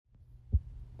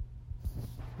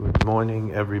Good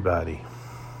morning, everybody.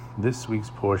 This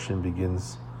week's portion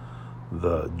begins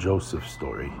the Joseph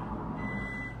story.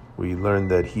 We learn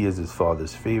that he is his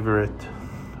father's favorite,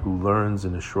 who learns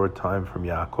in a short time from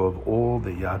Yaakov all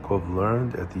that Yaakov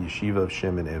learned at the yeshiva of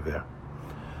Shem and Ever.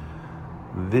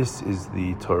 This is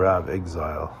the Torah of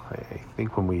exile. I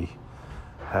think when we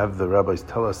have the rabbis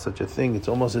tell us such a thing, it's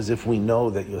almost as if we know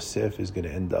that Yosef is going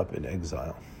to end up in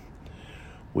exile.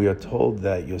 We are told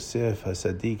that Yosef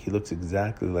HaSadiq, he looks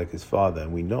exactly like his father,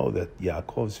 and we know that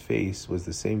Yaakov's face was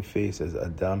the same face as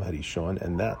Adam Harishon,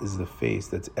 and that is the face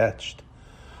that's etched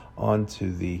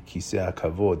onto the Kisei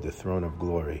HaKavod, the throne of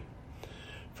glory.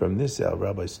 From this, our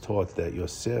rabbis taught that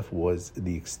Yosef was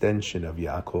the extension of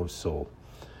Yaakov's soul.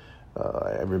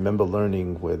 I remember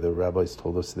learning where the rabbis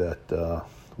told us that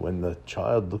when the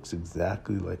child looks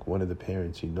exactly like one of the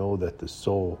parents, you know that the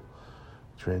soul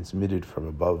transmitted from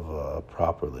above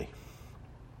properly.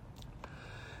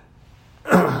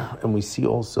 And we see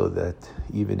also that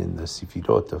even in the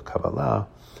Sifirot of Kabbalah,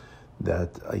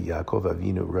 that Yaakov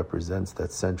Avinu represents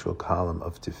that central column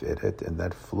of Tiferet, and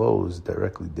that flows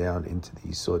directly down into the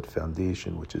Yisod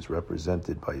foundation, which is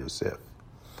represented by Yosef.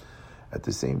 At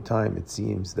the same time, it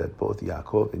seems that both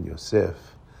Yaakov and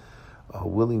Yosef are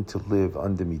willing to live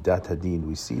under Midat Hadin.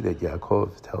 We see that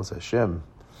Yaakov tells Hashem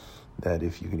that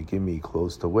if you're going to give me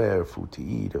clothes to wear, food to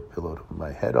eat, a pillow to put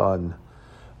my head on,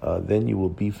 then you will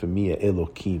be for me a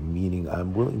Elokim, meaning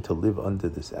I'm willing to live under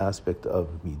this aspect of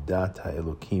Midat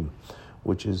HaElokim,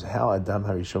 which is how Adam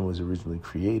Harishon was originally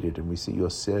created. And we see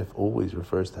Yosef always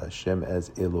refers to Hashem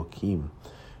as Elokim.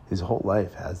 His whole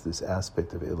life has this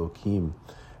aspect of Elokim,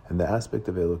 and the aspect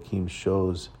of Elokim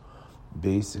shows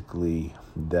basically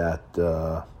that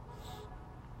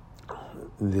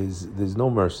there's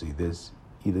no mercy. There's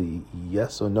either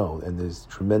yes or no, and there's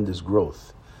tremendous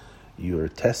growth. You're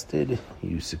tested,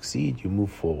 you succeed, you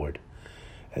move forward.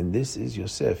 And this is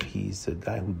Yosef. He's a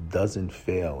guy who doesn't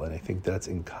fail, and I think that's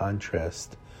in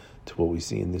contrast to what we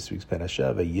see in this week's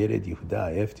parasha. Vayesheb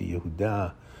Yehuda, after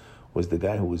Yehuda was the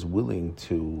guy who was willing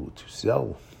to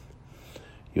sell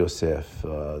Yosef.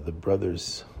 The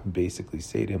brothers basically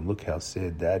say to him, look how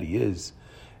sad daddy is,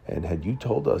 and had you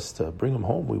told us to bring him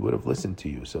home, we would have listened to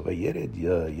you. So Vayesheb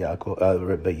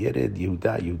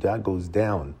Yehuda goes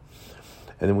down.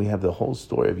 And then we have the whole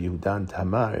story of Yehuda and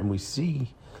Tamar, and we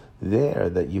see there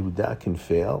that Yehuda can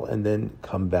fail and then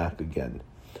come back again.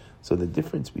 So the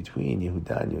difference between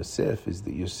Yehuda and Yosef is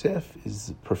that Yosef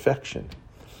is perfection.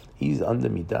 He's under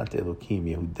Midat Elokim.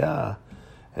 Yehuda,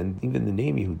 and even the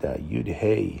name Yehuda, Yud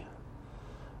Hey,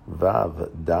 Vav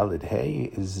Dalet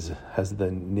Hey, has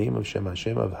the name of Shem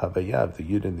Hashem of Havayav, the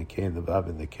Yud and the K and the Vav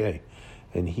and the K.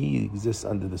 And he exists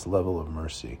under this level of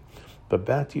mercy. But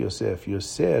back to Yosef.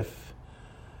 Yosef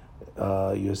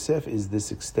is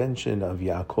this extension of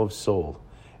Yaakov's soul.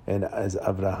 And as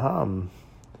Abraham,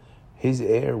 his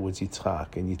heir was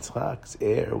Yitzchak, and Yitzchak's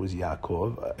heir was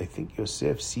Yaakov, I think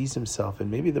Yosef sees himself, and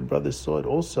maybe the brothers saw it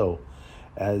also,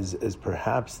 as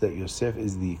perhaps that Yosef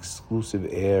is the exclusive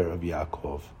heir of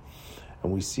Yaakov.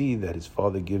 And we see that his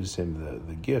father gives him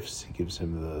the gifts, he gives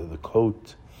him the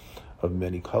coat of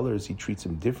many colors, he treats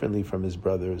him differently from his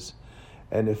brothers.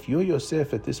 And if you're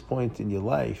Yosef at this point in your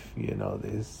life,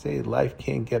 they say life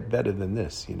can't get better than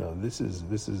this. This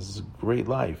is great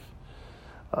life.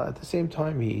 At the same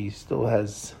time, he still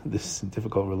has this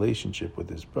difficult relationship with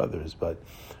his brothers, but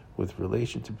with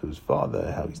relationship to his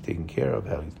father, how he's taken care of,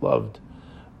 how he's loved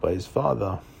by his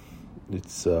father,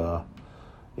 it's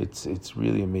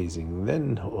really amazing. And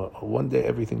then one day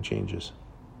everything changes.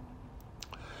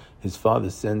 His father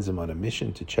sends him on a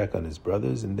mission to check on his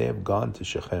brothers, and they have gone to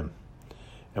Shechem.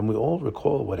 And we all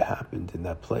recall what happened in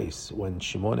that place when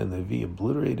Shimon and Levi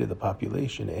obliterated the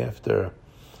population after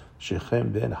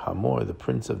Shechem ben Hamor, the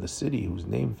prince of the city, who's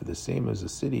named for the same as the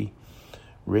city,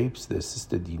 rapes their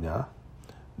sister Dinah.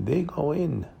 They go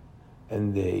in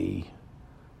and they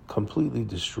completely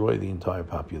destroy the entire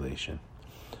population.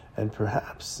 And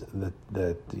perhaps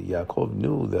that Yaakov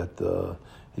knew that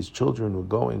his children were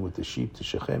going with the sheep to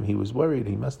Shechem. He was worried.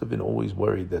 He must have been always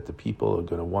worried that the people are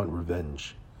going to want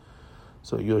revenge.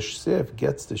 So Yosef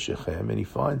gets to Shechem and he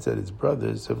finds that his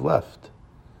brothers have left.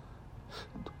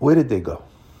 Where did they go?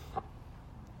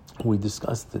 We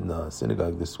discussed in the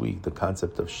synagogue this week the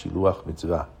concept of Shiluach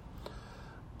Mitzvah.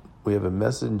 We have a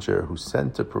messenger who's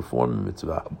sent to perform a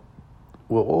mitzvah.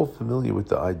 We're all familiar with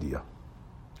the idea.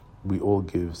 We all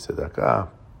give tzedakah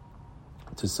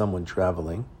to someone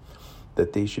traveling,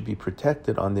 that they should be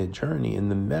protected on their journey in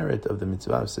the merit of the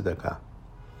mitzvah of tzedakah.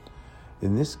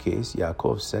 In this case,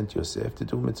 Yaakov sent Yosef to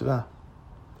do mitzvah.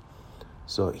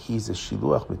 So he's a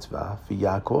shiluach mitzvah for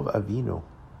Yaakov Avinu.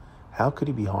 How could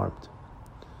he be harmed?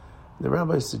 The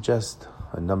rabbis suggest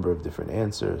a number of different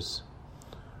answers.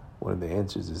 One of the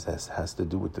answers has to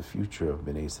do with the future of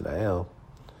Bnei Israel.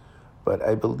 But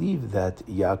I believe that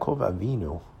Yaakov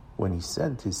Avinu, when he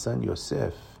sent his son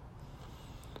Yosef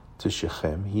to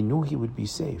Shechem, he knew he would be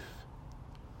safe.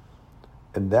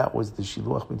 And that was the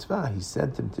Shiluach Mitzvah. He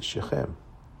sent him to Shechem.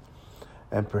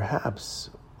 And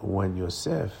perhaps when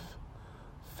Yosef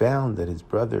found that his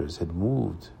brothers had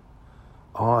moved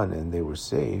on and they were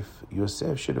safe,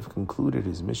 Yosef should have concluded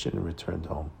his mission and returned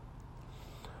home.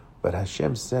 But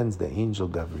Hashem sends the angel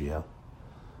Gabriel.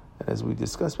 And as we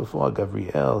discussed before,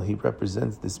 Gabriel, he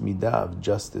represents this midah of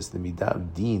justice, the midah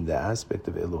of din, the aspect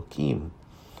of Elokim,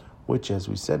 which, as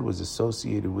we said, was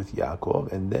associated with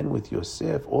Yaakov and then with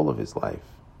Yosef all of his life.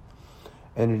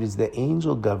 And it is the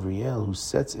angel Gabriel who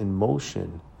sets in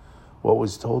motion what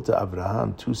was told to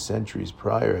Abraham 2 centuries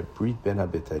prior at Brit Ben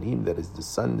HaBetarim, that his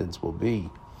descendants will be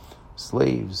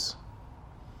slaves.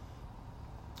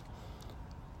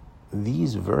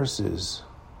 These verses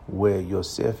where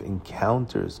Yosef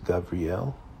encounters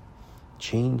Gabriel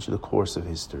change the course of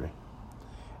history.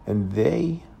 And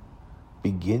they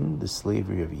begin the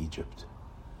slavery of Egypt.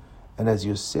 And as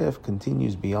Yosef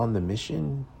continues beyond the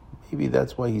mission, maybe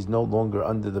that's why he's no longer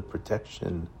under the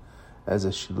protection as a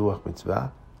Shiluach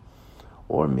Mitzvah.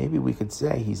 Or maybe we could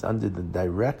say he's under the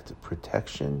direct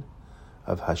protection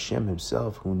of Hashem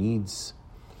himself, who needs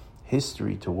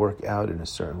history to work out in a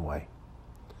certain way.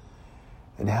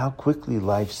 And how quickly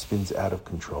life spins out of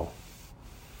control.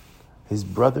 His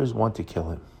brothers want to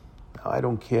kill him. Now, I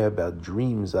don't care about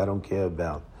dreams. I don't care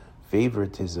about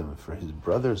favoritism. For his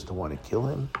brothers to want to kill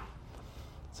him,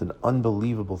 it's an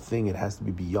unbelievable thing. It has to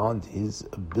be beyond his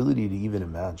ability to even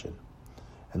imagine.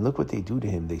 And look what they do to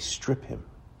him. They strip him.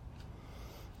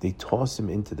 They toss him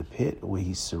into the pit where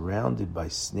he's surrounded by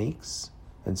snakes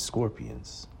and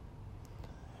scorpions.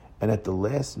 And at the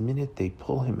last minute, they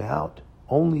pull him out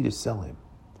only to sell him.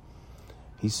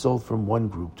 He's sold from one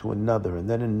group to another and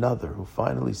then another, who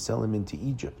finally sell him into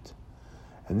Egypt.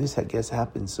 And this, I guess,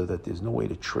 happens so that there's no way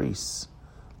to trace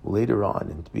later on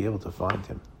and to be able to find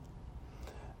him.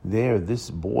 There,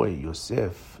 this boy,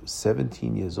 Yosef,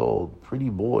 17 years old, pretty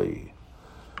boy,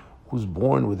 who's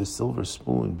born with a silver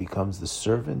spoon, becomes the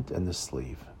servant and the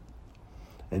slave.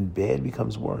 And bad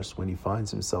becomes worse when he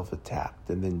finds himself attacked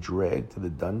and then dragged to the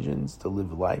dungeons to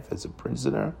live life as a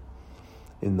prisoner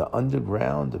in the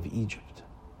underground of Egypt.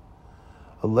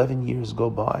 11 years go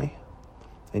by,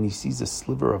 and he sees a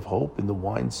sliver of hope in the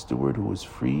wine steward who was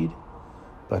freed,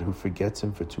 but who forgets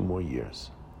him for 2 more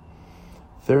years.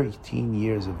 13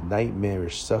 years of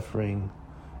nightmarish suffering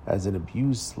as an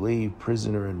abused slave,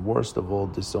 prisoner, and worst of all,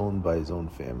 disowned by his own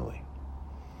family.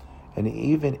 And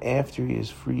even after he is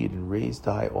freed and raised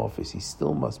to high office, he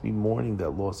still must be mourning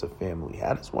that loss of family.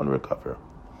 How does one recover?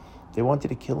 They wanted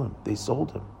to kill him. They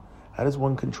sold him. How does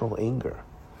one control anger?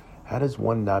 How does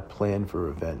one not plan for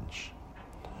revenge?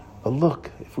 But look,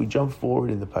 if we jump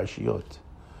forward in the Parshiyot,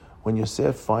 when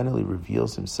Yosef finally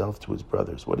reveals himself to his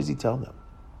brothers, what does he tell them?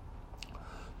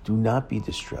 Do not be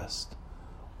distressed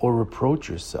or reproach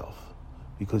yourself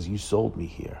because you sold me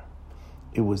here.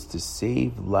 It was to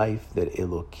save life that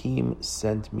Elokim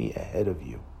sent me ahead of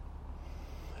you.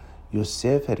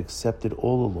 Yosef had accepted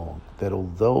all along that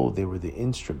although they were the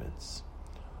instruments,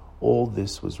 all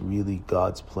this was really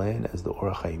God's plan, as the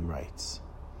Or HaChaim writes.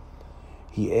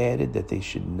 He added that they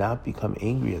should not become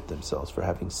angry at themselves for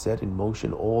having set in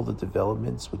motion all the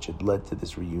developments which had led to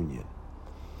this reunion.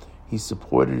 He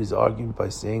supported his argument by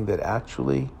saying that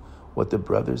actually what the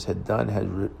brothers had done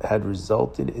had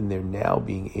resulted in their now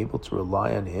being able to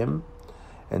rely on him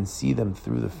and see them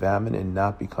through the famine and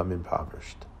not become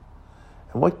impoverished.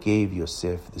 And what gave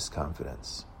Yosef this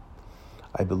confidence?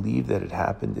 I believe that it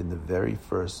happened in the very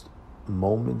first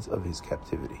moments of his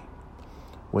captivity,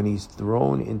 when he's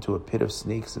thrown into a pit of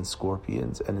snakes and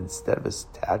scorpions, and instead of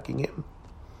attacking him,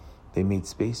 they made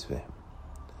space for him.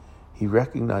 He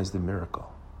recognized the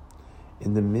miracle.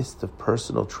 In the midst of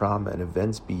personal trauma and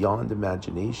events beyond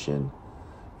imagination,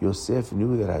 Yosef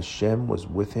knew that Hashem was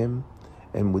with him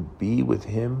and would be with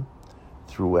him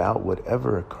throughout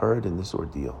whatever occurred in this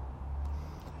ordeal.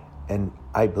 And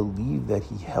I believe that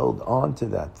he held on to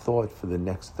that thought for the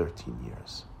next 13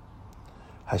 years.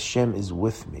 Hashem is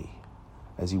with me.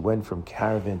 As he went from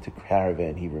caravan to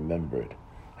caravan, he remembered,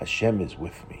 Hashem is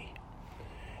with me.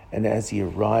 And as he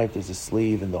arrived as a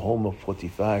slave in the home of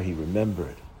Potiphar, he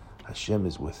remembered, Hashem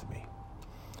is with me.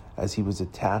 As he was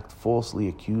attacked, falsely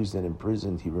accused, and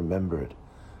imprisoned, he remembered,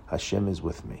 Hashem is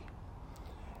with me.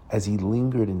 As he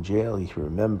lingered in jail, he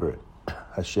remembered,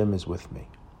 Hashem is with me.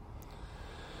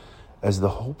 As the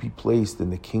hope he placed in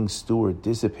the king's steward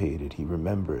dissipated, he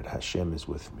remembered, Hashem is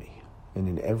with me. And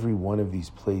in every one of these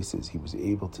places, he was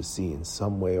able to see in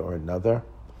some way or another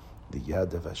the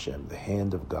Yad of Hashem, the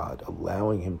hand of God,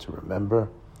 allowing him to remember,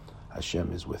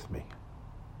 Hashem is with me.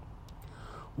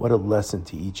 What a lesson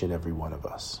to each and every one of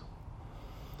us.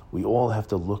 We all have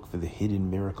to look for the hidden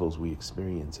miracles we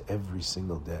experience every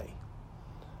single day.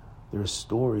 There are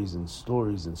stories and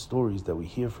stories and stories that we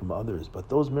hear from others, but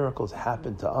those miracles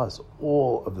happen to us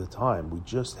all of the time. We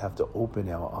just have to open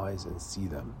our eyes and see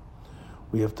them.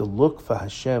 We have to look for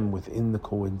Hashem within the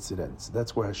coincidence.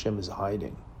 That's where Hashem is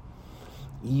hiding.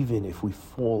 Even if we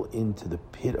fall into the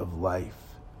pit of life,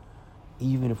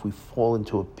 even if we fall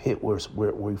into a pit where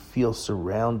we feel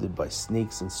surrounded by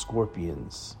snakes and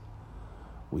scorpions,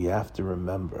 we have to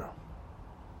remember.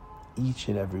 Each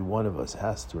and every one of us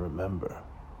has to remember.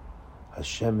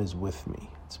 Hashem is with me.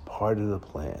 It's part of the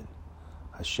plan.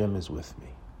 Hashem is with me.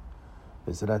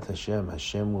 Bezrat Hashem,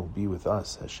 Hashem will be with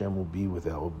us. Hashem will be with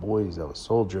our boys, our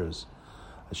soldiers.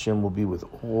 Hashem will be with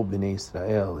all Bnei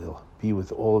Israel. He'll be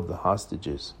with all of the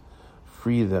hostages.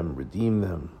 Free them, redeem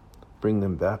them, bring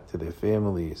them back to their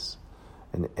families,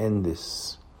 and end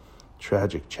this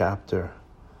tragic chapter.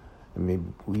 And may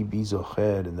we be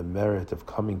zocher in the merit of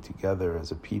coming together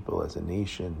as a people, as a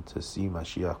nation, to see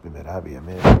Mashiach b'merav.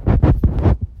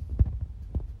 Amen.